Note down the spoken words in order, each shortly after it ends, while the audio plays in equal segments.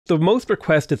The most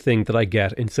requested thing that I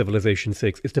get in Civilization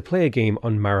 6 is to play a game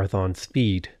on marathon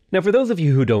speed. Now for those of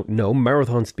you who don't know,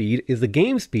 marathon speed is the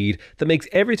game speed that makes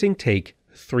everything take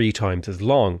 3 times as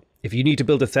long. If you need to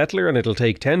build a settler and it'll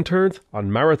take 10 turns,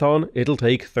 on marathon it'll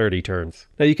take 30 turns.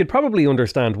 Now you can probably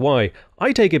understand why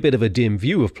I take a bit of a dim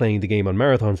view of playing the game on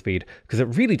marathon speed, because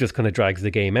it really just kind of drags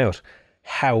the game out.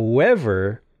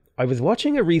 However, I was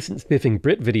watching a recent Spiffing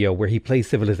Brit video where he plays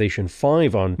Civilization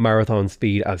 5 on marathon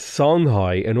speed as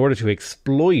Songhai in order to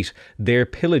exploit their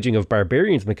pillaging of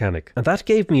barbarians mechanic. And that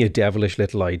gave me a devilish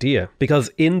little idea.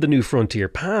 Because in the New Frontier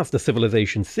Pass, the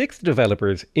Civilization 6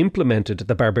 developers implemented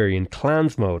the Barbarian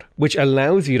Clans mode, which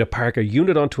allows you to park a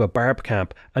unit onto a barb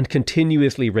camp and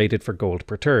continuously rate it for gold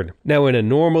per turn. Now in a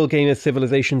normal game of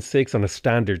Civilization 6 on a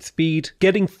standard speed,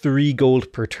 getting 3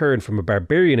 gold per turn from a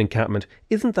barbarian encampment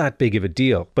isn't that big of a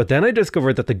deal. But then I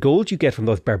discovered that the gold you get from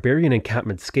those barbarian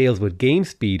encampments scales with game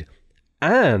speed,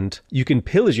 and you can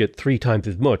pillage it 3 times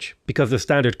as much, because the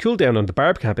standard cooldown on the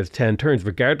barb camp is 10 turns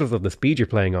regardless of the speed you're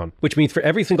playing on. Which means for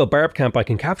every single barb camp I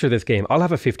can capture this game, I'll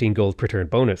have a 15 gold per turn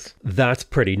bonus. That's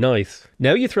pretty nice.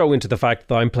 Now you throw into the fact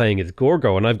that I'm playing as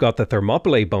Gorgo and I've got the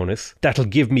Thermopylae bonus, that'll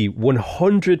give me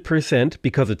 100%,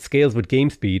 because it scales with game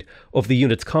speed, of the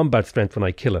unit's combat strength when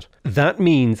I kill it. That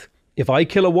means if I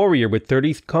kill a warrior with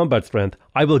 30 combat strength,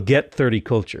 I will get 30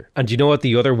 culture. And you know what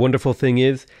the other wonderful thing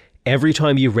is? Every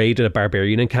time you raid a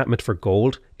barbarian encampment for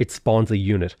gold, it spawns a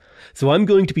unit. So I'm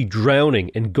going to be drowning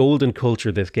in gold and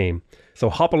culture this game. So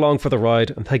hop along for the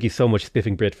ride, and thank you so much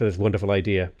Spiffing Brit for this wonderful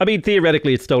idea. I mean,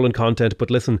 theoretically it's stolen content,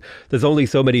 but listen, there's only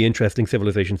so many interesting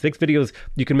Civilization 6 videos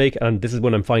you can make, and this is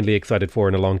one I'm finally excited for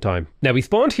in a long time. Now we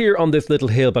spawned here on this little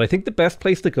hill, but I think the best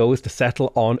place to go is to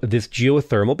settle on this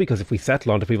geothermal, because if we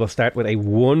settle on it, we will start with a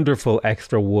wonderful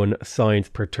extra 1 science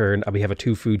per turn, and we have a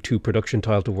 2 food, 2 production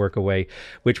tile to work away,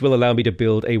 which will allow me to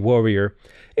build a warrior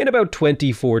in about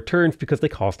 24 turns, because they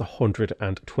cost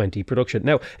 120 production.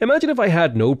 Now, imagine if I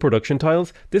had no production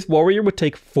tiles, this warrior would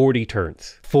take 40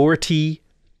 turns. 40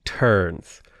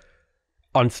 turns.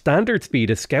 On standard speed,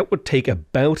 a scout would take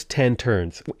about 10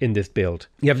 turns in this build.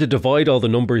 You have to divide all the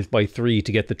numbers by 3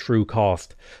 to get the true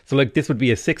cost. So like this would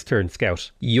be a 6-turn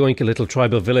scout. Yoink, a little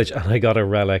tribal village, and I got a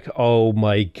relic. Oh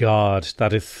my god,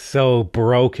 that is so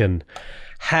broken.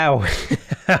 How?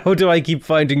 How do I keep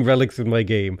finding relics in my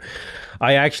game?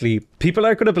 People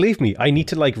aren't going to believe me. I need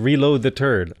to like reload the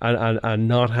turn and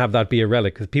not have that be a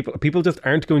relic, because people just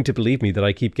aren't going to believe me that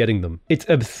I keep getting them. It's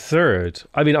absurd.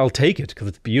 I mean, I'll take it because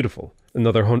it's beautiful.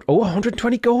 Another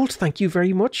 120 gold. Thank you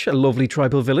very much. A lovely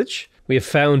tribal village. We have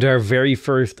found our very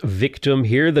first victim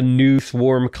here, the New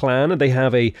Swarm clan, and they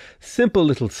have a simple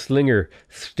little slinger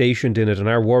stationed in it, and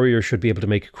our warrior should be able to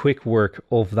make quick work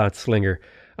of that slinger.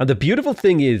 And the beautiful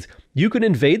thing is, you can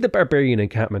invade the barbarian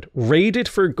encampment, raid it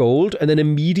for gold, and then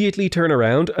immediately turn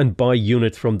around and buy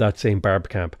units from that same barb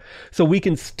camp. So we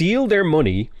can steal their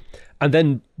money and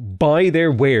then buy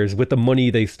their wares with the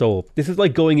money they stole. This is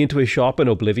like going into a shop in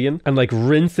Oblivion and like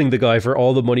rinsing the guy for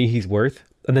all the money he's worth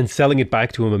and then selling it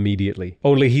back to him immediately.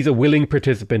 Only he's a willing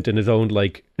participant in his own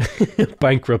like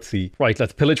bankruptcy. Right,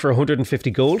 let's pillage for 150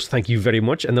 gold. Thank you very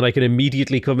much. And then I can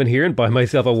immediately come in here and buy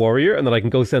myself a warrior, and then I can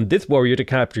go send this warrior to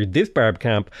capture this barb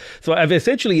camp. So I've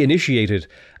essentially initiated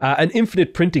an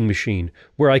infinite printing machine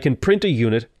where I can print a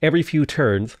unit every few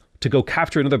turns to go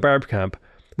capture another barb camp,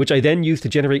 which I then use to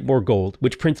generate more gold,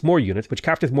 which prints more units, which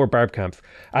captures more barb camps.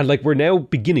 And like we're now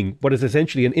beginning what is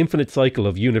essentially an infinite cycle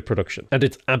of unit production. And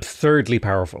it's absurdly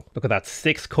powerful. Look at that,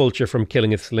 6 culture from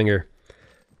killing a slinger.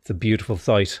 It's a beautiful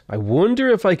sight. I wonder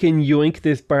if I can yoink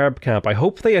this barb camp. I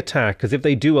hope they attack, because if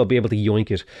they do, I'll be able to yoink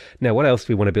it. Now, what else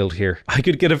do we want to build here? I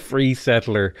could get a free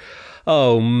settler.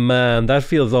 Oh man, that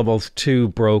feels almost too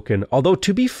broken. Although,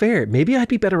 to be fair, maybe I'd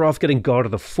be better off getting God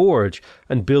of the Forge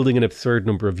and building an absurd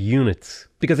number of units.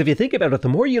 Because if you think about it, the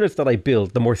more units that I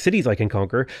build, the more cities I can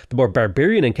conquer, the more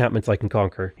barbarian encampments I can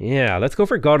conquer. Yeah, let's go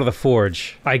for God of the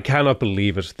Forge. I cannot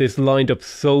believe it. This lined up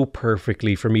so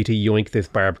perfectly for me to yoink this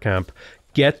barb camp,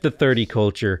 get the 30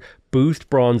 culture, boost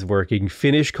bronze working,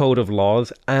 finish Code of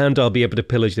Laws, and I'll be able to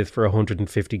pillage this for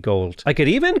 150 gold. I could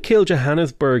even kill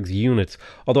Johannesburg's units,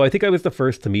 although I think I was the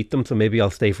first to meet them, so maybe I'll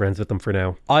stay friends with them for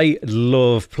now. I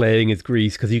love playing as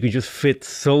Greece because you can just fit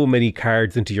so many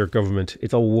cards into your government.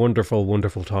 It's a wonderful,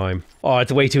 wonderful time. Oh,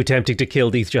 it's way too tempting to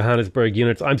kill these Johannesburg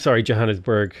units. I'm sorry,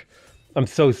 Johannesburg. I'm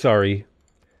so sorry.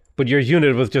 But your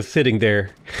unit was just sitting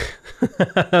there.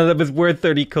 That was worth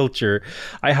 30 culture.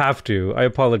 I have to. I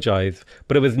apologize.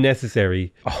 But it was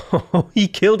necessary. Oh, he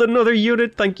killed another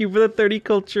unit. Thank you for the 30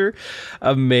 culture.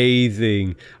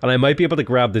 Amazing. And I might be able to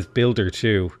grab this builder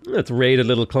too. Let's raid a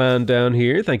little clan down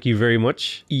here. Thank you very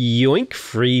much. Yoink,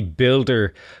 free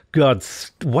builder. God,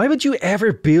 why would you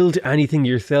ever build anything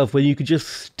yourself when you could just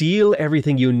steal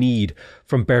everything you need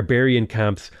from barbarian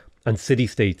camps and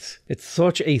city-states? It's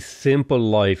such a simple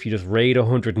life. You just raid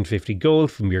 150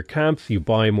 gold from your camps, you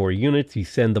buy more units, you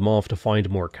send them off to find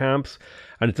more camps,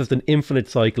 and it's just an infinite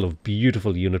cycle of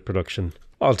beautiful unit production.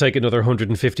 I'll take another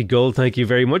 150 gold, thank you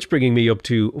very much, bringing me up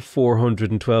to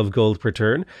 412 gold per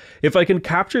turn. If I can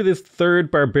capture this third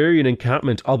barbarian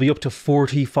encampment, I'll be up to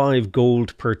 45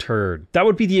 gold per turn. That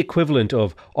would be the equivalent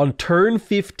of, on turn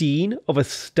 15 of a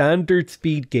standard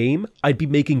speed game, I'd be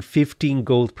making 15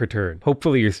 gold per turn.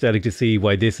 Hopefully you're starting to see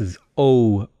why this is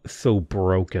oh so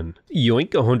broken.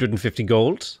 Yoink, 150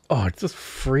 gold. Oh, it's just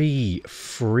free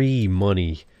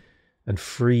money and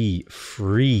free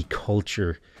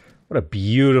culture. What a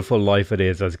beautiful life it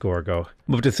is as Gorgo.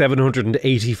 I'm up to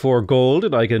 784 gold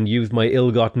and I can use my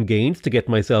ill-gotten gains to get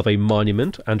myself a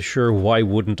monument. And sure, why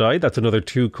wouldn't I? That's another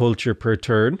 2 culture per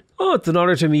turn. Oh, it's an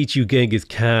honor to meet you, Genghis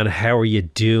Khan. How are you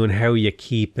doing? How are you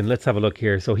keeping? Let's have a look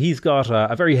here. So he's got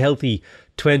a very healthy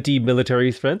 20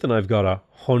 military strength and I've got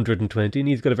 120. And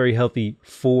he's got a very healthy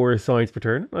 4 science per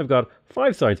turn. I've got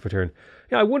 5 science per turn.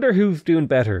 Yeah, I wonder who's doing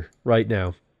better right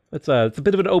now. It's a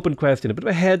bit of an open question, a bit of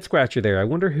a head scratcher there. I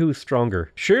wonder who's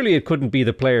stronger. Surely it couldn't be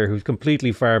the player who's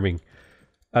completely farming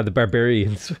the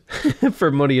barbarians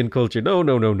for money and culture. No.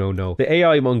 The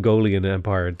AI Mongolian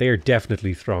Empire, they are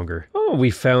definitely stronger. Oh,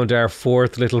 we found our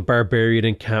 4th little barbarian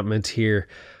encampment here.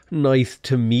 Nice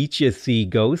to meet you, Sea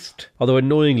Ghost. Although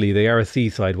annoyingly, they are a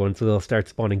seaside one, so they'll start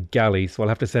spawning galleys, so I'll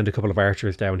have to send a couple of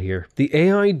archers down here. The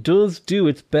AI does do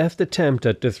its best attempt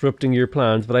at disrupting your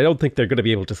plans, but I don't think they're going to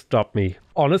be able to stop me.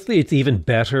 Honestly, it's even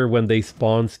better when they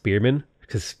spawn spearmen,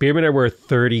 because spearmen are worth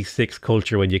 36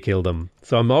 culture when you kill them.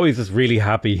 So I'm always just really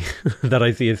happy that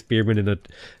I see a spearman in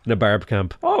a barb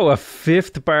camp. Oh, a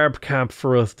 5th barb camp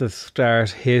for us to start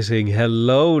hitting.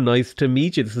 Hello, nice to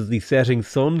meet you. This is the Setting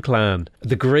Sun clan.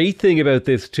 The great thing about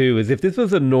this too is if this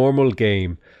was a normal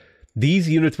game, these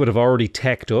units would have already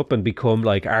teched up and become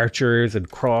like archers and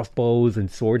crossbows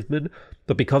and swordsmen.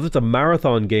 But because it's a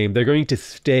marathon game, they're going to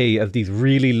stay as these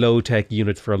really low-tech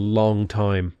units for a long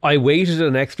time. I waited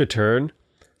an extra turn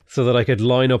so that I could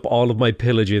line up all of my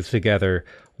pillages together.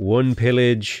 1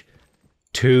 pillage,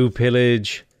 2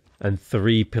 pillage, and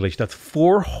 3 pillage. That's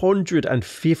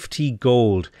 450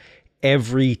 gold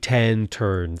every 10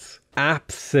 turns.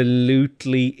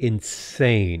 Absolutely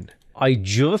insane. I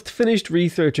just finished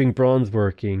researching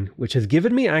bronzeworking, which has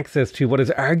given me access to what is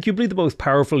arguably the most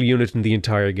powerful unit in the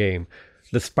entire game,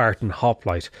 the Spartan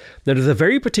Hoplite. Now there's a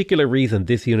very particular reason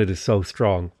this unit is so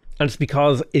strong. And it's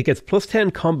because it gets plus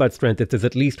 10 combat strength if there's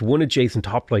at least one adjacent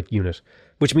hoplite unit,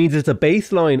 which means it's a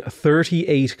baseline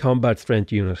 38 combat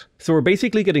strength unit. So we're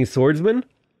basically getting swordsmen,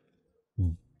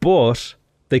 but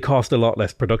they cost a lot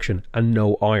less production and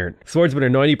no iron. Swordsmen are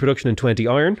 90 production and 20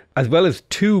 iron, as well as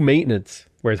 2 maintenance,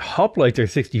 whereas hoplites are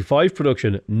 65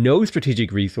 production, no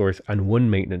strategic resource, and 1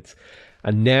 maintenance.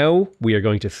 And now we are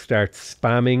going to start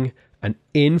spamming an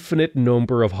infinite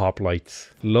number of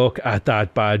hoplites. Look at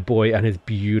that bad boy and his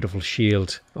beautiful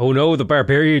shield. Oh no, the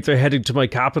barbarians are heading to my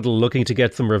capital looking to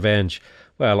get some revenge.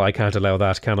 Well, I can't allow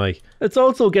that, can I? Let's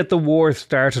also get the war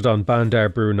started on Bandar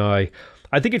Brunei.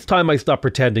 I think it's time I stop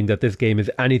pretending that this game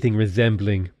is anything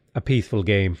resembling a peaceful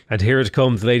game. And here it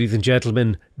comes, ladies and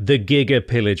gentlemen, the Giga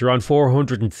Pillage. We're on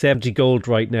 470 gold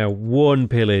right now. 1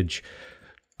 pillage,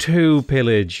 2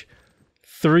 pillage,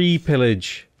 3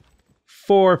 pillage,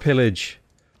 4 pillage,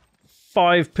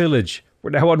 5 pillage.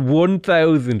 We're now on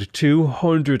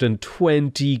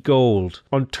 1,220 gold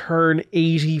on turn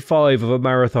 85 of a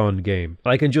marathon game.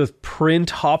 I can just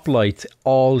print hoplites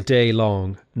all day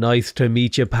long. Nice to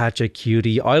meet you, Patcha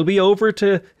Cutie. I'll be over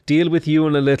to deal with you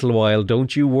in a little while.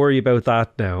 Don't you worry about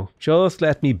that now. Just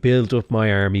let me build up my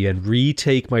army and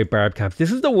retake my barb camps.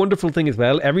 This is the wonderful thing as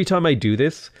well. Every time I do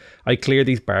this, I clear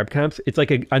these barb camps. It's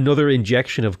like another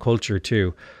injection of culture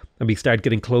too. And we start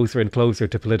getting closer and closer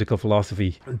to political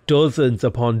philosophy. Dozens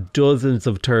upon dozens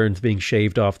of turns being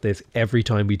shaved off this every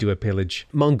time we do a pillage.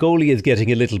 Mongolia is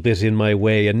getting a little bit in my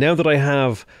way, and now that I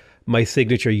have my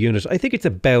signature unit, I think it's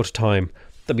about time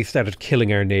that we started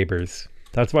killing our neighbours.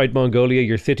 That's right, Mongolia,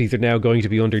 your cities are now going to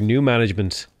be under new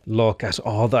management. Look at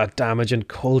all that damage and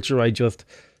culture I just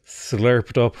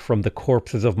slurped up from the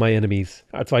corpses of my enemies.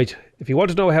 That's right, if you want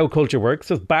to know how culture works,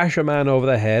 just bash a man over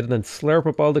the head and then slurp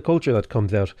up all the culture that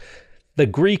comes out. The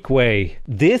Greek way.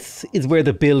 This is where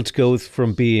the build goes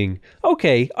from being,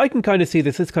 okay, I can kind of see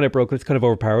this, it's kind of broken, it's kind of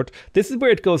overpowered. This is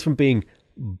where it goes from being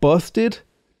busted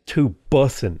to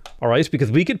bussin', alright?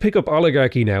 Because we could pick up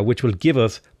Oligarchy now, which will give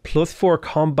us +4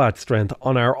 combat strength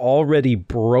on our already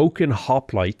broken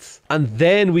hoplites. And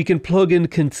then we can plug in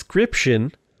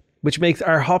Conscription, which makes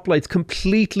our hoplites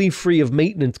completely free of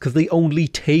maintenance because they only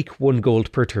take 1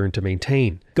 gold per turn to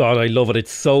maintain. God, I love it.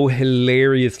 It's so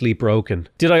hilariously broken.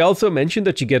 Did I also mention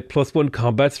that you get +1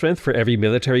 combat strength for every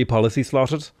military policy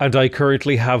slotted? And I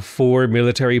currently have 4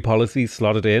 military policies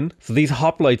slotted in. So these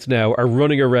hoplites now are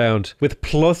running around with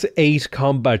 +8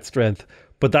 combat strength.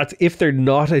 But that's if they're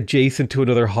not adjacent to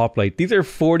another hoplite. These are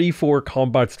 44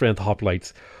 combat strength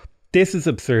hoplites. This is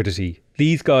absurdity.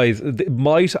 These guys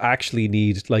might actually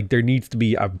need, like, there needs to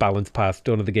be a balance pass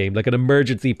done in the game. Like, an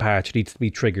emergency patch needs to be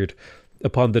triggered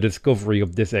upon the discovery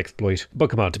of this exploit.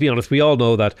 But come on, to be honest, we all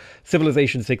know that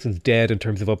Civilization 6 is dead in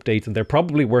terms of updates, and they're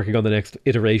probably working on the next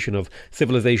iteration of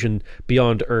Civilization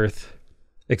Beyond Earth.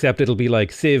 Except it'll be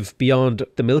like Civ Beyond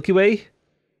the Milky Way.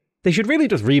 They should really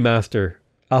just remaster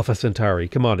Alpha Centauri.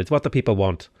 Come on, it's what the people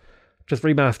want. Just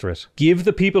remaster it. Give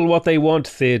the people what they want,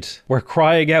 Sid. We're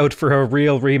crying out for a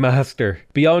real remaster.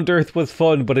 Beyond Earth was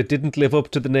fun, but it didn't live up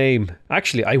to the name.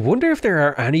 Actually, I wonder if there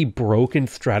are any broken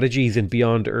strategies in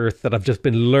Beyond Earth that have just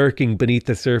been lurking beneath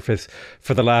the surface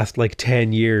for the last, like,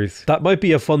 10 years. That might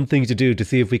be a fun thing to do, to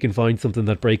see if we can find something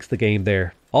that breaks the game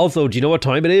there. Also, do you know what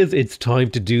time it is? It's time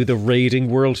to do the Raiding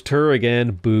World Tour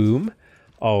again. Boom.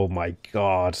 Oh my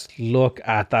god, look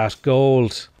at that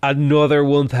gold. Another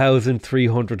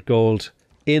 1,300 gold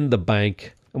in the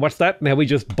bank. And what's that? Now we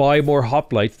just buy more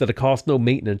hoplites that it costs no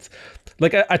maintenance.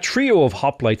 Like a trio of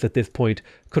hoplites at this point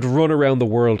could run around the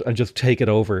world and just take it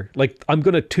over. Like, I'm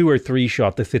going to 2 or 3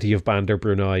 shot the city of Bandar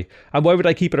Brunei. And why would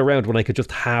I keep it around when I could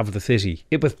just have the city?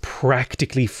 It was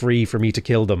practically free for me to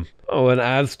kill them. Oh, an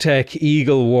Aztec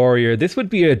Eagle Warrior. This would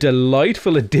be a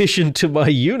delightful addition to my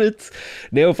units.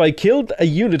 Now, if I killed a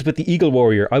unit with the Eagle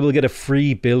Warrior, I will get a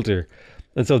free builder.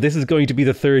 And so this is going to be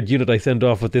the 3rd unit I send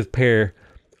off with this pair.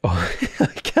 Oh, I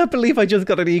can't believe I just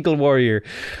got an Eagle Warrior.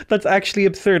 That's actually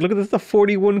absurd. Look at this, a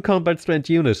 41 combat strength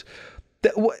unit.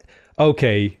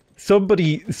 Okay,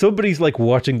 somebody's like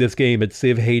watching this game at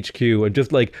Civ HQ and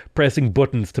just like pressing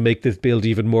buttons to make this build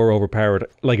even more overpowered,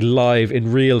 like live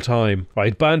in real time.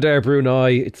 Right, Bandar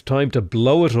Brunei, it's time to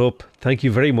blow it up. Thank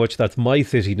you very much. That's my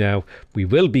city now. We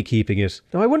will be keeping it.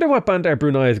 Now, I wonder what Bandar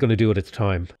Brunei is going to do at its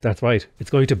time. That's right.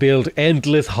 It's going to build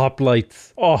endless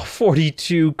hoplites. Oh,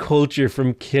 42 culture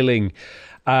from killing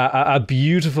a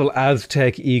beautiful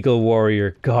Aztec Eagle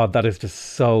Warrior. God, that is just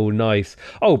so nice.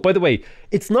 Oh, by the way,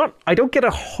 it's not, I don't get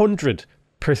 100%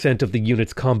 of the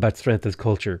unit's combat strength as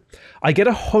culture. I get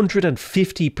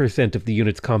 150% of the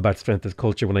unit's combat strength as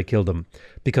culture when I kill them,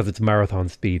 because it's marathon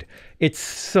speed. It's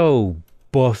so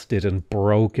busted and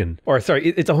broken. Or sorry,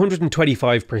 it's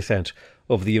 125%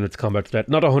 of the unit's combat strength,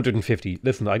 not 150.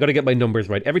 Listen, I got to get my numbers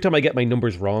right. Every time I get my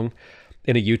numbers wrong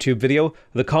in a YouTube video,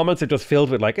 the comments are just filled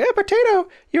with like, "Hey, Potato,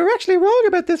 you're actually wrong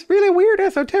about this really weird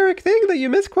esoteric thing that you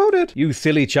misquoted." You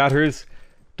silly chatters.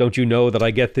 Don't you know that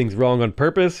I get things wrong on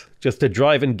purpose, just to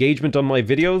drive engagement on my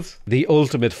videos? The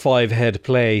ultimate 5-head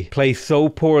play. Play so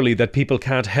poorly that people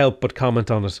can't help but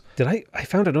comment on it. I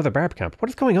found another barb camp. What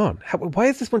is going on? Why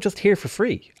is this one just here for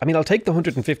free? I mean, I'll take the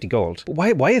 150 gold.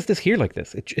 But why is this here like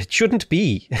this? It shouldn't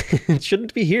be. It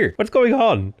shouldn't be here. What's going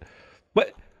on?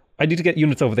 What? I need to get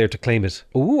units over there to claim it.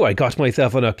 Ooh, I got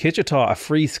myself an Akichita, a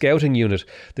free scouting unit.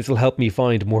 This will help me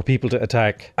find more people to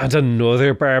attack. And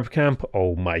another barb camp.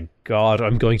 Oh my god,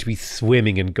 I'm going to be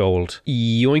swimming in gold.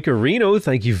 Yoinkarino,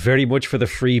 thank you very much for the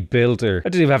free builder. I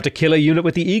didn't even have to kill a unit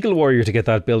with the Eagle Warrior to get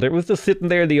that builder. It was just sitting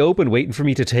there in the open waiting for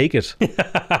me to take it.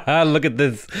 Look at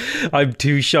this. I'm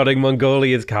two-shotting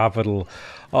Mongolia's capital.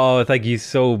 Oh, thank you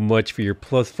so much for your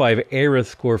 +5 era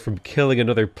score from killing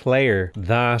another player.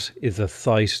 That is a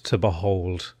sight to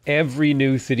behold. Every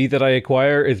new city that I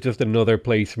acquire is just another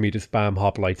place for me to spam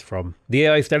hoplites from. The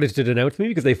AI started to denounce me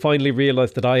because they finally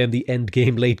realized that I am the end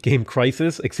game, late game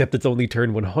crisis, except it's only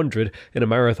turn 100 in a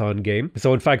marathon game.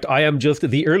 So in fact, I am just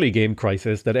the early game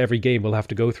crisis that every game will have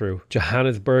to go through.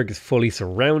 Johannesburg is fully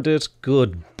surrounded.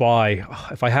 Goodbye. Oh,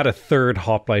 if I had a 3rd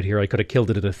hoplite here, I could have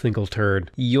killed it in a single turn.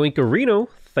 Yoinkarino,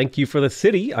 thank you for the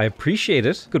city. I appreciate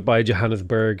it. Goodbye,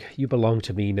 Johannesburg. You belong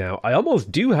to me now. I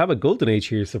almost do have a golden age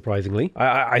here, surprisingly.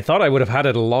 I thought I would have had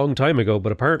it a long time ago,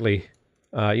 but apparently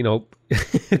You know,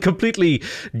 completely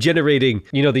generating,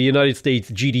 you know, the United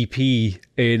States GDP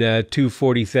in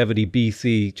 240-70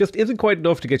 BC just isn't quite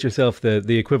enough to get yourself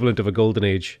the equivalent of a golden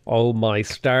age. Oh my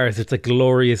stars, it's a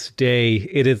glorious day.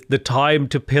 It is the time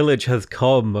to pillage has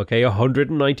come, okay?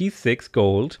 196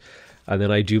 gold. And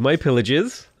then I do my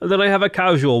pillages. And then I have a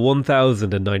casual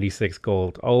 1096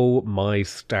 gold. Oh my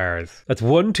stars. That's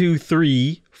 1, 2,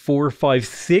 3, 4, 5,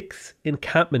 6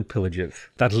 encampment pillages.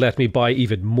 That let me buy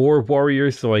even more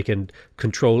warriors so I can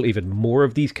control even more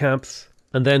of these camps.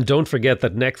 And then don't forget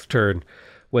that next turn,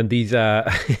 when these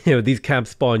these camps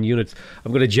spawn units,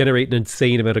 I'm going to generate an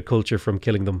insane amount of culture from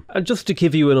killing them. And just to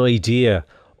give you an idea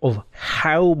of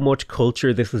how much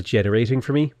culture this is generating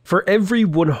for me. For every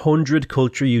 100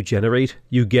 culture you generate,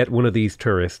 you get one of these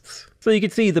tourists. So you can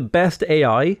see the best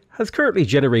AI has currently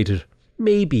generated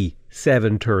maybe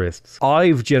 7 tourists.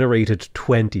 I've generated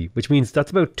 20, which means that's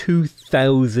about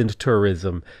 2,000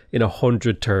 tourism in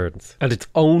 100 turns. And it's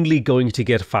only going to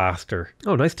get faster.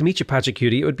 Oh, nice to meet you, Patrick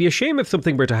Cutie. It would be a shame if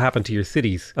something were to happen to your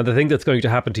cities. And the thing that's going to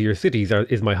happen to your cities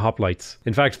is my hoplites.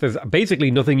 In fact, there's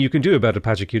basically nothing you can do about it,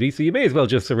 Patrick Cutie, so you may as well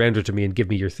just surrender to me and give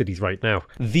me your cities right now.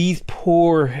 These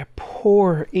poor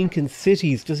Incan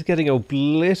cities just getting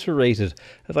obliterated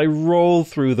as I roll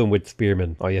through them with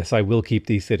spearmen. Oh yes, I will keep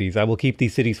these cities. I will keep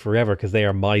these cities forever because they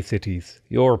are my cities.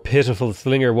 Your pitiful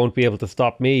slinger won't be able to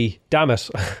stop me. Damn it.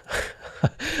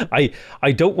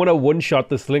 I don't want to one-shot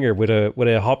the slinger with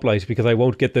a hoplite because I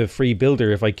won't get the free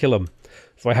builder if I kill him.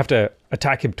 So I have to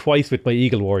attack him twice with my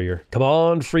eagle warrior. Come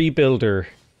on, free builder.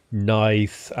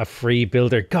 Nice, a free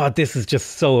builder. God, this is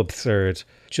just so absurd.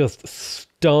 Just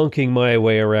stonking my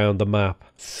way around the map.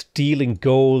 Stealing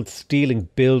gold, stealing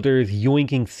builders,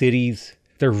 yoinking cities.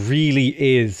 There really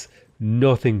is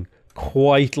nothing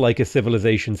quite like a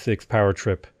Civilization 6 power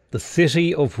trip. The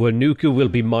city of Wanuku will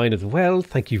be mine as well.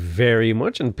 Thank you very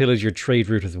much. And pillage your trade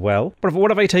route as well. But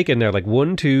what have I taken now? Like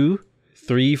 1, 2,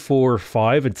 3, 4,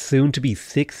 5, and soon to be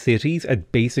 6 cities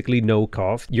at basically no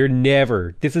cost.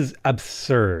 This is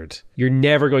absurd. You're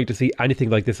never going to see anything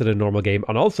like this in a normal game.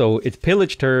 And also, it's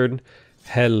pillage turn.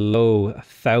 Hello,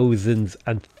 thousands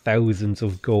and thousands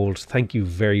of gold. Thank you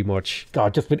very much.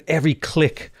 God, just with every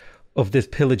click of this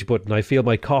pillage button, I feel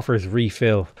my coffers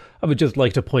refill. I would just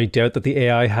like to point out that the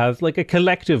AI has like a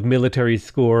collective military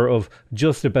score of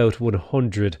just about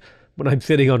 100 when I'm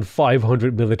sitting on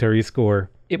 500 military score.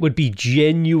 It would be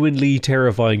genuinely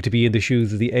terrifying to be in the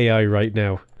shoes of the AI right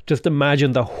now. Just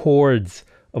imagine the hordes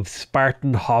of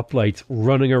Spartan hoplites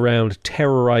running around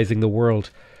terrorizing the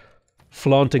world,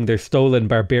 flaunting their stolen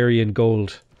barbarian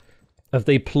gold as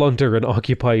they plunder and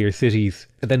occupy your cities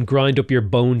and then grind up your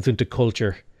bones into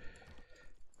culture.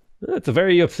 It's a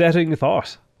very upsetting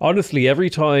thought. Honestly, every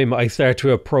time I start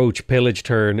to approach pillage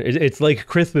turn, it's like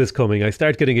Christmas coming. I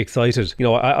start getting excited. You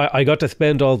know, I got to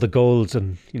spend all the gold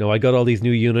and, you know, I got all these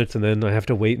new units and then I have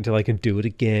to wait until I can do it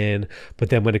again. But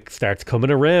then when it starts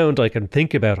coming around, I can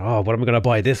think about, oh, what am I going to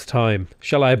buy this time?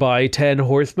 Shall I buy 10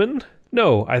 horsemen?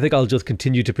 No, I think I'll just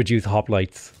continue to produce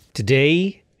hoplites.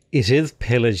 Today, it is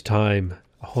pillage time.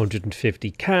 150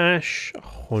 cash,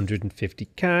 150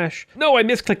 cash. No, I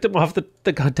misclicked them off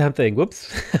the goddamn thing.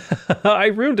 Whoops. I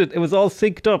ruined it. It was all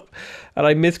synced up and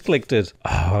I misclicked it.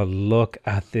 Oh, look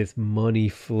at this money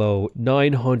flow.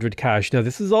 900 cash. Now,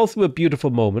 this is also a beautiful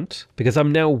moment because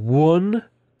I'm now one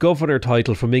governor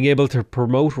title from being able to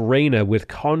promote Reina with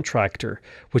contractor,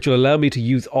 which will allow me to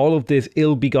use all of this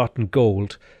ill-begotten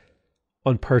gold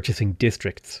on purchasing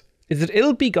districts. Is it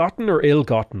ill-begotten or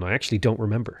ill-gotten? I actually don't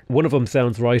remember. One of them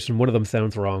sounds right and one of them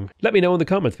sounds wrong. Let me know in the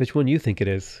comments which one you think it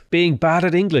is. Being bad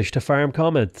at English to farm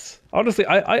comments. Honestly,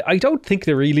 I don't think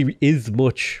there really is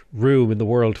much room in the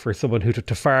world for someone who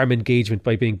to farm engagement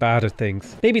by being bad at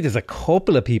things. Maybe there's a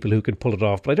couple of people who can pull it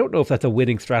off, but I don't know if that's a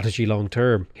winning strategy long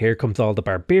term. Here comes all the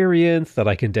barbarians that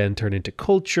I can then turn into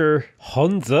culture.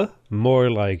 Hunza, more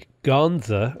like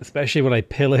Gonza, especially when I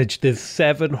pillage this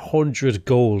 700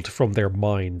 gold from their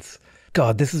mines.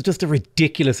 God, this is just a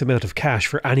ridiculous amount of cash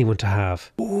for anyone to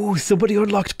have. Ooh, somebody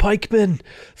unlocked pikemen.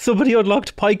 Somebody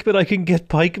unlocked pikemen. I can get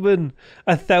pikemen.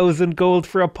 1,000 gold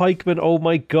for a pikeman. Oh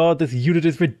my god, this unit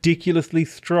is ridiculously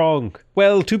strong.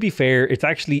 Well, to be fair,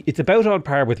 it's about on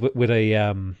par with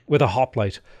a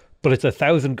hoplite, but it's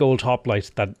 1,000 gold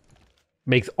hoplite that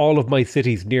makes all of my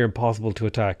cities near impossible to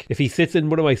attack. If he sits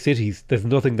in one of my cities, there's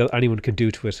nothing that anyone can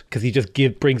do to it, because he just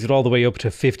brings it all the way up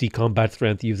to 50 combat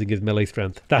strength using his melee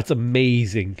strength. That's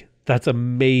amazing. That's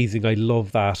amazing. I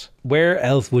love that. Where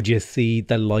else would you see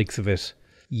the likes of it?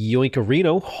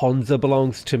 Yoinkarino, Honza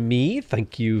belongs to me.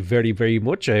 Thank you very, very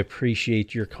much. I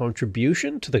appreciate your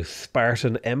contribution to the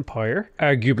Spartan Empire.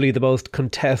 Arguably the most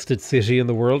contested city in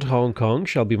the world, Hong Kong,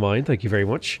 shall be mine. Thank you very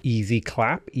much. Easy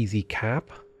clap, easy cap.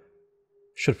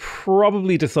 Should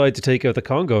probably decide to take out the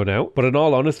Congo now. But in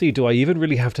all honesty, do I even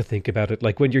really have to think about it?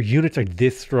 Like, when your units are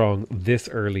this strong, this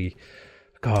early...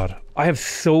 God, I have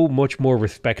so much more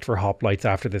respect for hoplites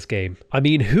after this game. I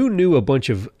mean, who knew a bunch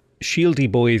of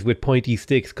shieldy boys with pointy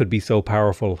sticks could be so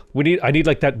powerful? I need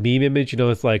like that meme image, you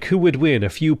know, it's like, who would win? A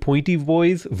few pointy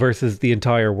boys versus the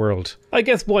entire world? I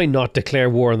guess why not declare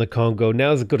war on the Congo?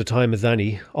 Now's as good a time as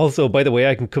any. Also, by the way,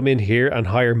 I can come in here and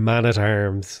hire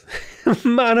man-at-arms.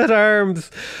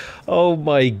 Man-at-arms! Oh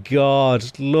my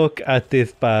god, look at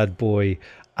this bad boy.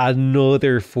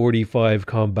 Another 45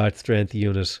 combat strength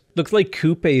unit. Looks like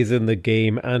Coupe is in the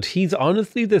game, and he's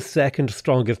honestly the second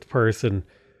strongest person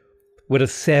with a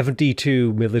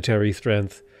 72 military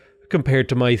strength compared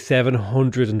to my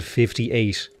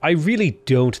 758. I really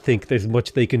don't think there's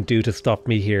much they can do to stop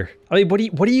me here. I mean,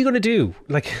 what are you going to do?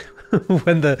 Like,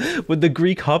 when the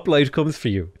Greek hoplite comes for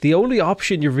you, the only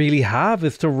option you really have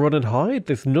is to run and hide.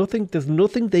 There's nothing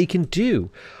they can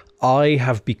do. I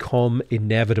have become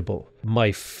inevitable.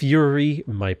 My fury,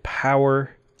 my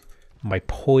power, my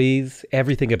poise,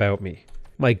 everything about me.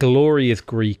 My glorious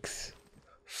Greeks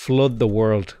flood the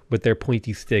world with their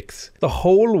pointy sticks. The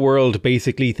whole world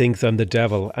basically thinks I'm the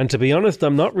devil, and to be honest,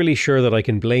 I'm not really sure that I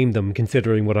can blame them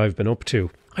considering what I've been up to.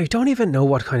 I don't even know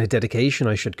what kind of dedication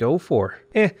I should go for.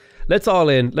 Let's all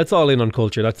in on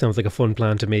culture. That sounds like a fun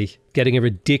plan to me. Getting a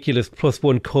ridiculous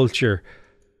 +1 culture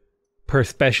per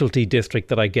specialty district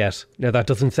that I get. Now that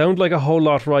doesn't sound like a whole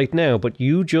lot right now, but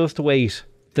you just wait.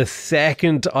 The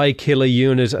second I kill a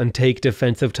unit and take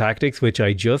defensive tactics, which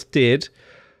I just did,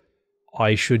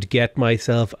 I should get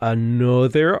myself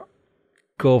another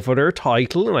governor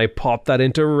title, and I pop that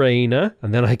into Reina,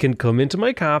 and then I can come into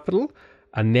my capital,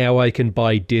 and now I can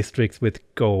buy districts with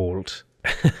gold.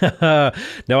 Now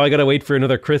I gotta wait for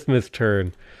another Christmas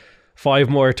turn. 5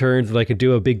 more turns and I can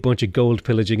do a big bunch of gold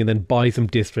pillaging and then buy some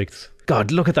districts.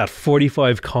 God, look at that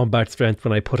 45 combat strength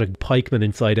when I put a pikeman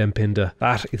inside Mpinda.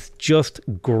 That is just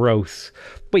gross.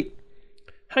 Wait,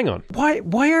 hang on.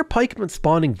 Why are pikemen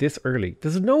spawning this early?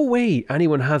 There's no way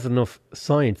anyone has enough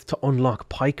science to unlock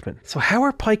pikemen. So how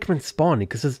are pikemen spawning?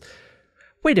 Because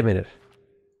wait a minute.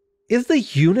 Is the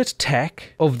unit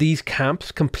tech of these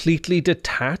camps completely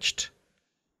detached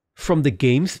from the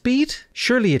game speed?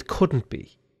 Surely it couldn't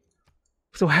be.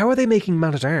 So how are they making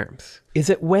man-at-arms? Is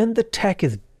it when the tech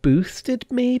is boosted,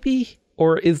 maybe?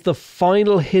 Or is the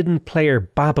final hidden player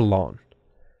Babylon?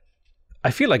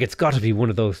 I feel like it's got to be one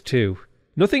of those two.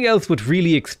 Nothing else would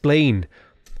really explain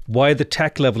why the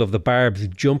tech level of the barbs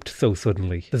jumped so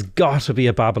suddenly. There's got to be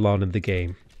a Babylon in the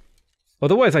game.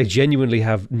 Otherwise, I genuinely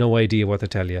have no idea what to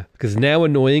tell you. Because now,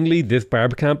 annoyingly, this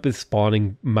barb camp is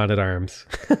spawning man-at-arms.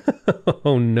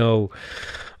 Oh no.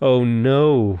 Oh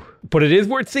no. But it is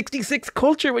worth 66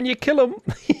 culture when you kill him.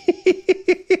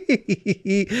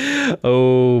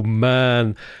 Oh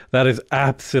man. That is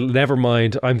absolute. Never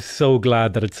mind. I'm so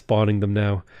glad that it's spawning them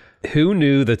now. Who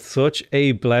knew that such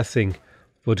a blessing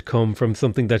would come from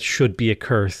something that should be a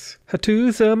curse?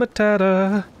 Hatusa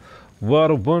Matata.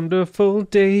 What a wonderful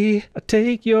day. I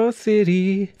take your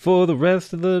city for the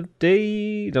rest of the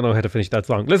day. Don't know how to finish that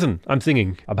song. Listen, I'm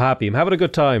singing. I'm happy. I'm having a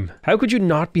good time. How could you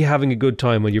not be having a good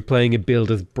time when you're playing a build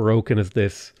as broken as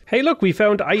this? Hey, look, we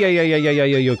found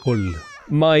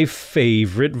my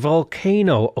favorite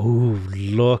volcano. Oh,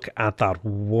 look at that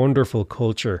wonderful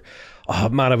culture. Oh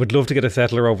man, I would love to get a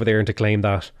settler over there and to claim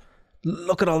that.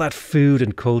 Look at all that food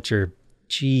and culture.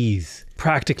 Jeez,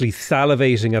 practically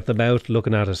salivating at the mouth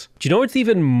looking at it. Do you know what's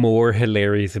even more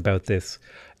hilarious about this?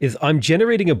 Is I'm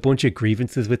generating a bunch of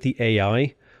grievances with the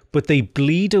AI, but they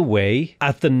bleed away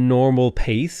at the normal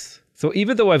pace. So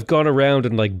even though I've gone around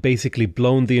and like basically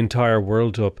blown the entire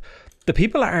world up, the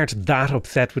people aren't that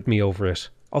upset with me over it.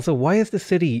 Also, why is the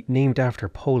city named after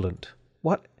Poland?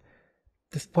 What?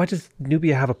 Why does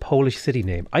Nubia have a Polish city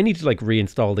name? I need to like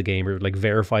reinstall the game or like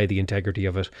verify the integrity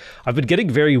of it. I've been getting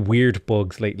very weird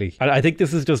bugs lately. And I think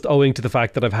this is just owing to the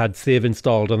fact that I've had Civ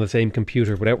installed on the same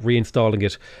computer without reinstalling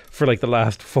it for like the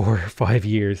last 4 or 5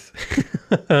 years.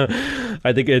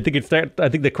 I think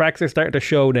the cracks are starting to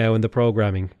show now in the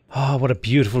programming. Oh, what a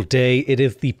beautiful day. It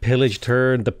is the pillage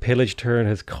turn. The pillage turn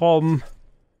has come.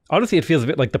 Honestly, it feels a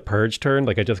bit like the Purge turn.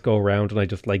 Like I just go around and I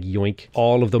just like yoink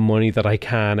all of the money that I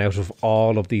can out of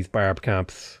all of these barb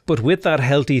camps. But with that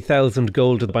healthy 1,000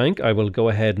 gold to the bank, I will go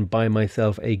ahead and buy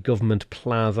myself a government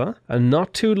plaza. And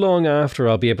not too long after,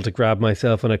 I'll be able to grab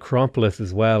myself an Acropolis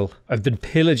as well. I've been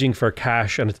pillaging for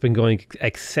cash and it's been going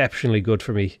exceptionally good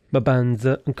for me.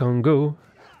 Mabanza and Congo.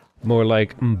 More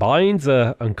like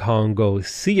Mbainza and Congo.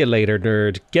 See you later,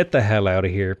 nerd. Get the hell out of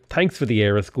here. Thanks for the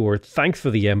era score. Thanks for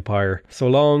the empire. So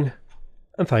long.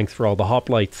 And thanks for all the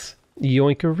hoplites.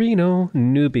 Yoinkarino.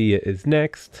 Nubia is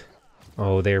next.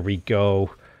 Oh, there we go.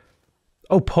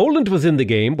 Oh, Poland was in the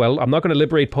game. Well, I'm not going to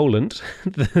liberate Poland.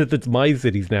 That's my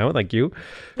cities now. Thank you.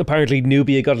 Apparently,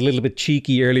 Nubia got a little bit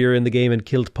cheeky earlier in the game and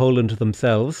killed Poland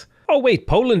themselves. Oh, wait.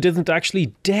 Poland isn't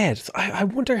actually dead. I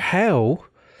wonder how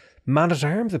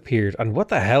Man-at-Arms appeared, and what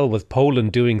the hell was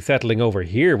Poland doing settling over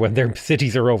here when their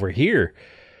cities are over here?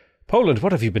 Poland,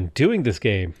 what have you been doing this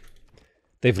game?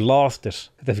 They've lost it.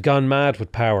 They've gone mad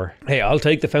with power. Hey, I'll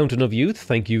take the Fountain of Youth,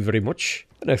 thank you very much.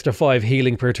 An extra 5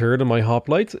 healing per turn on my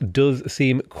hoplites does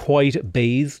seem quite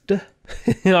based.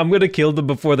 I'm going to kill them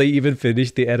before they even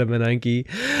finish the Edamananki.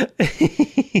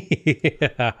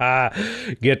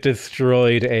 Get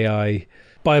destroyed, AI.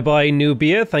 Bye-bye,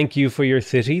 Nubia. Thank you for your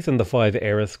cities and the 5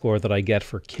 era score that I get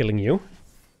for killing you.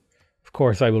 Of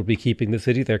course, I will be keeping the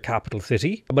city, their capital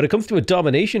city. When it comes to a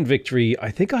domination victory,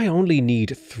 I think I only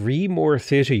need 3 more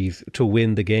cities to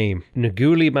win the game.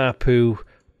 Nguli Mapu,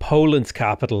 Poland's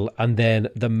capital, and then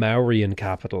the Mauryan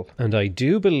capital. And I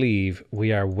do believe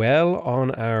we are well on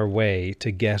our way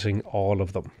to getting all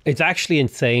of them. It's actually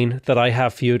insane that I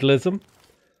have feudalism.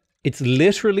 It's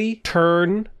literally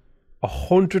turn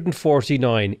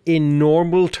 149 in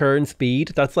normal turn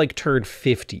speed. That's like turn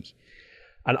 50.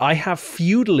 And I have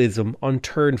feudalism on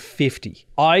turn 50.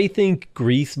 I think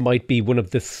Greece might be one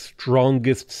of the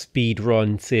strongest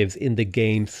speedrun civs in the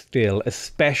game still,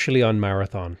 especially on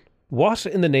Marathon. What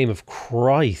in the name of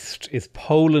Christ is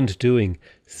Poland doing,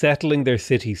 settling their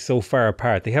cities so far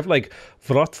apart? They have like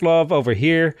Wrocław over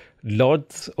here,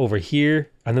 Lodz over here,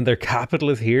 and then their capital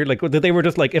is here. Like they were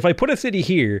just like, if I put a city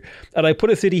here and I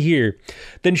put a city here,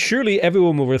 then surely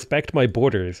everyone will respect my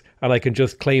borders and I can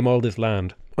just claim all this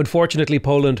land. Unfortunately,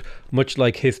 Poland, much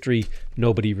like history,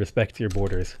 nobody respects your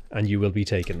borders and you will be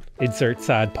taken. Insert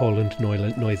sad Poland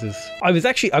noises. I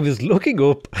was looking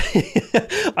up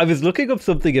I was looking up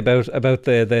something about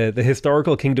the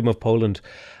historical kingdom of Poland.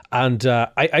 And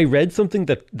I read something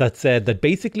that said that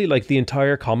basically like the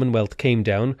entire Commonwealth came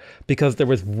down because there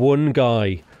was one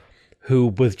guy who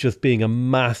was just being a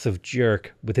massive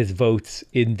jerk with his votes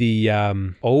in the,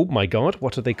 oh my God,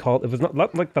 what did they call it? It was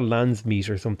not like the Landsmeet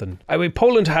or something. I mean,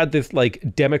 Poland had this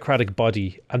like democratic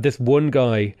body and this one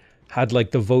guy had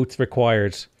like the votes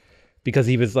required because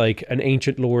he was like an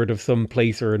ancient lord of some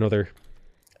place or another.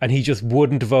 And he just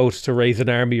wouldn't vote to raise an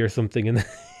army or something. And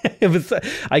it was,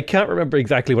 I can't remember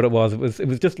exactly what it was. It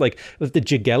was just like, it was the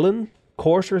Jagiellon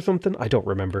court or something. I don't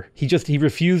remember. He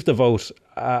refused to vote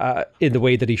in the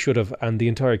way that he should have. And the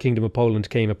entire kingdom of Poland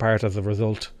came apart as a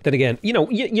result. Then again, you know,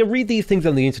 you read these things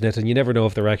on the internet and you never know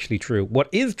if they're actually true. What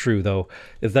is true though,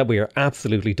 is that we are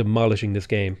absolutely demolishing this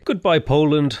game. Goodbye,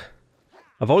 Poland.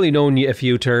 I've only known you a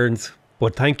few turns,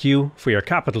 but thank you for your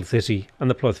capital city and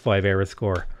the +5 era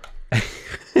score.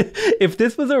 If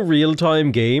this was a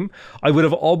real-time game, I would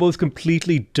have almost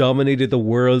completely dominated the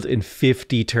world in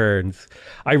 50 turns.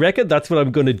 I reckon that's what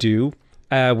I'm going to do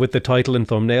with the title and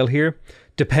thumbnail here.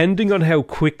 Depending on how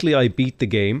quickly I beat the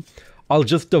game, I'll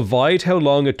just divide how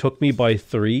long it took me by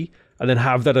 3 and then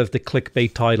have that as the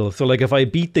clickbait title. So like if I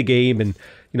beat the game in,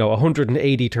 you know,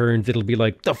 180 turns, it'll be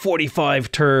like the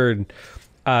 45 turn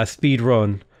speed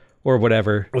run. Or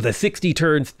whatever, or the 60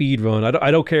 turn speed run. I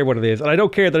don't care what it is. And I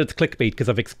don't care that it's clickbait because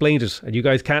I've explained it and you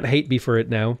guys can't hate me for it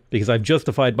now because I've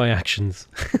justified my actions.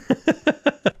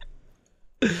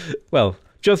 Well,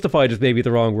 justified is maybe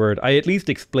the wrong word. I at least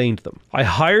explained them. I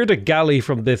hired a galley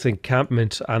from this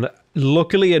encampment and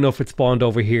luckily enough it spawned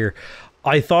over here.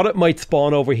 I thought it might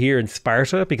spawn over here in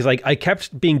Sparta because I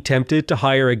kept being tempted to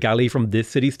hire a galley from this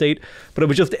city-state, but it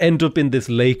would just end up in this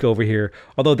lake over here.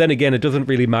 Although then again, it doesn't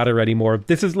really matter anymore.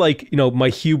 This is like, you know, my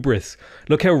hubris.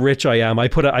 Look how rich I am. I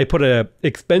put a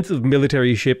expensive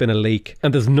military ship in a lake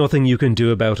and there's nothing you can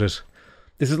do about it.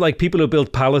 This is like people who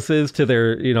build palaces to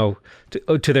their, you know,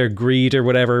 to their greed or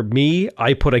whatever. Me,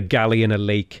 I put a galley in a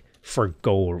lake. For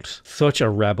gold. Such a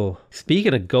rebel.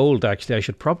 Speaking of gold, actually, I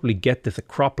should probably get this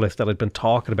Acropolis that I've been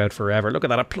talking about forever. Look at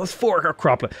that, a +4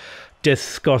 Acropolis.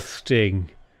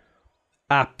 Disgusting.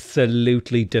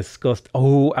 absolutely disgusting.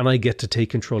 Oh, and I get to take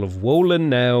control of Wolin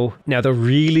now. Now, the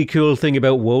really cool thing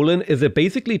about Wolin is it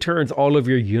basically turns all of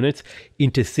your units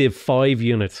into Civ 5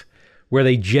 units, where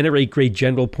they generate great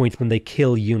general points when they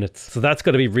kill units. So that's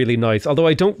going to be really nice. Although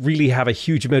I don't really have a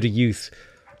huge amount of use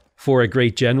for a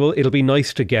great general, it'll be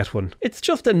nice to get one. It's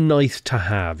just a nice to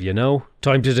have, you know?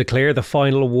 Time to declare the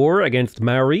final war against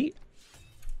Maori.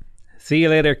 See you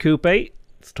later, Coupe.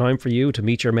 It's time for you to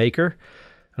meet your maker.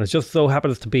 And it just so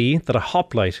happens to be that a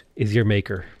hoplite is your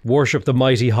maker. Worship the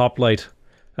mighty hoplite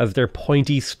as their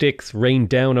pointy sticks rain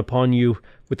down upon you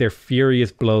with their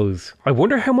furious blows. I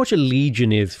wonder how much a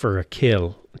legion is for a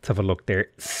kill. Let's have a look there.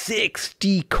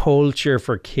 60 culture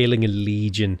for killing a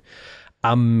legion.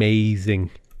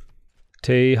 Amazing.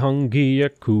 Te hangia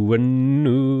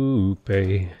kuanupe.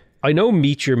 I know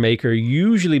meet your maker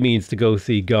usually means to go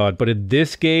see God, but in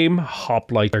this game,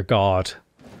 hoplite are God.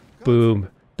 Boom.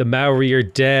 The Maori are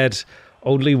dead.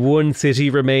 Only one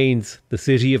city remains, the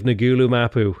city of Nagulu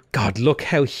Mapu. God, look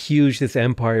how huge this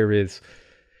empire is.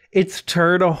 It's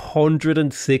turn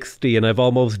 160 and I've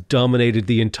almost dominated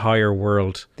the entire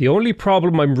world. The only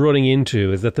problem I'm running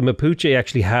into is that the Mapuche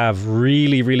actually have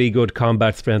really, really good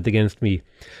combat strength against me.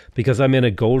 Because I'm in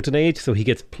a golden age, so he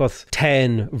gets plus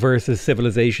 10 versus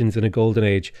civilizations in a golden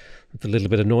age. It's a little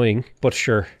bit annoying, but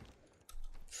sure.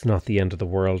 It's not the end of the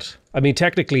world. I mean,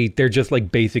 technically, they're just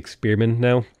like basic spearmen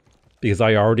now, because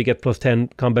I already get plus 10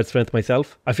 combat strength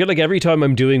myself. I feel like every time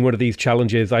I'm doing one of these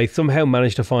challenges, I somehow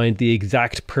manage to find the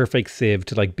exact perfect civ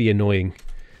to like be annoying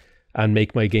and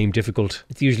make my game difficult.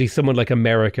 It's usually someone like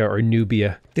America or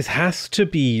Nubia. This has to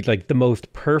be like the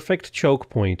most perfect choke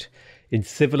point in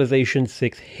Civilization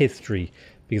 6 history,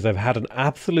 because I've had an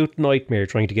absolute nightmare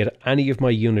trying to get any of my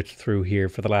units through here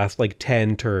for the last like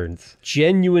 10 turns.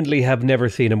 Genuinely have never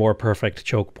seen a more perfect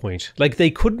choke point. Like,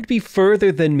 they couldn't be further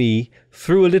than me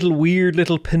through a little weird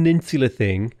little peninsula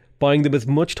thing, buying them as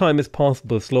much time as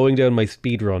possible, slowing down my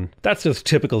speed run. That's just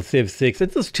typical Civ 6.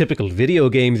 It's just typical video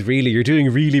games, really. You're doing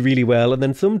really, really well, and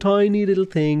then some tiny little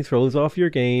thing throws off your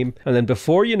game, and then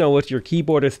before you know it, your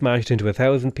keyboard is smashed into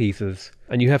 1,000 pieces,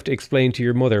 and you have to explain to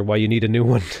your mother why you need a new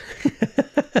one.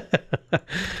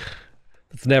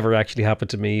 It's never actually happened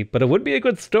to me, but it would be a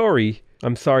good story.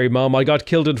 I'm sorry, Mom, I got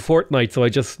killed in Fortnite, so I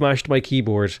just smashed my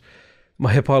keyboard.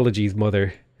 My apologies,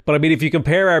 Mother. But I mean, if you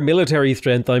compare our military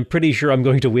strength, I'm pretty sure I'm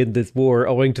going to win this war,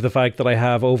 owing to the fact that I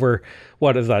have over,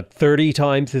 what is that, 30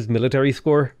 times his military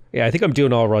score? Yeah, I think I'm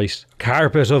doing all right.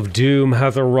 Carpet of Doom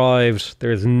has arrived.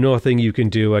 There's nothing you can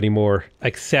do anymore.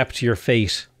 Accept your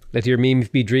fate. Let your memes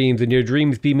be dreams and your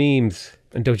dreams be memes.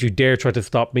 And don't you dare try to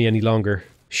stop me any longer.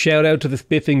 Shout out to the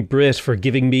Spiffing Brit for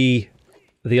giving me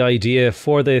the idea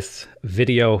for this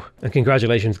video. And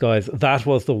congratulations, guys. That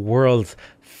was the world's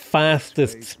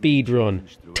fastest speed run,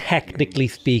 technically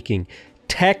speaking.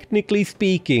 Technically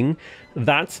speaking,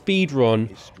 that speed run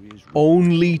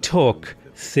only took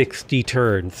 60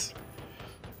 turns.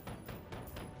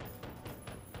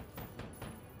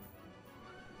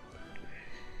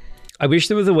 I wish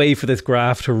there was a way for this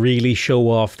graph to really show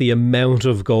off the amount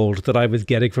of gold that I was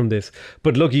getting from this.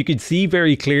 But look, you could see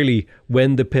very clearly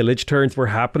when the pillage turns were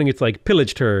happening. It's like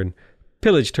pillage turn,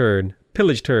 pillage turn,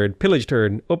 pillage turn, pillage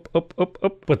turn, up, up, up,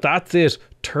 up. But that's it.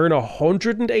 Turn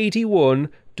 181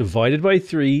 divided by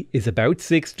 3 is about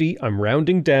 60. I'm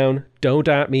rounding down. Don't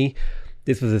at me.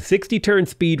 This was a 60 turn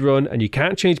speed run and you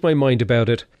can't change my mind about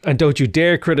it. And don't you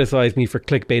dare criticize me for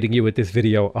clickbaiting you with this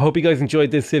video. I hope you guys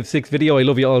enjoyed this Civ 6 video. I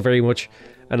love you all very much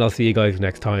and I'll see you guys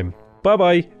next time. Bye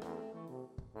bye.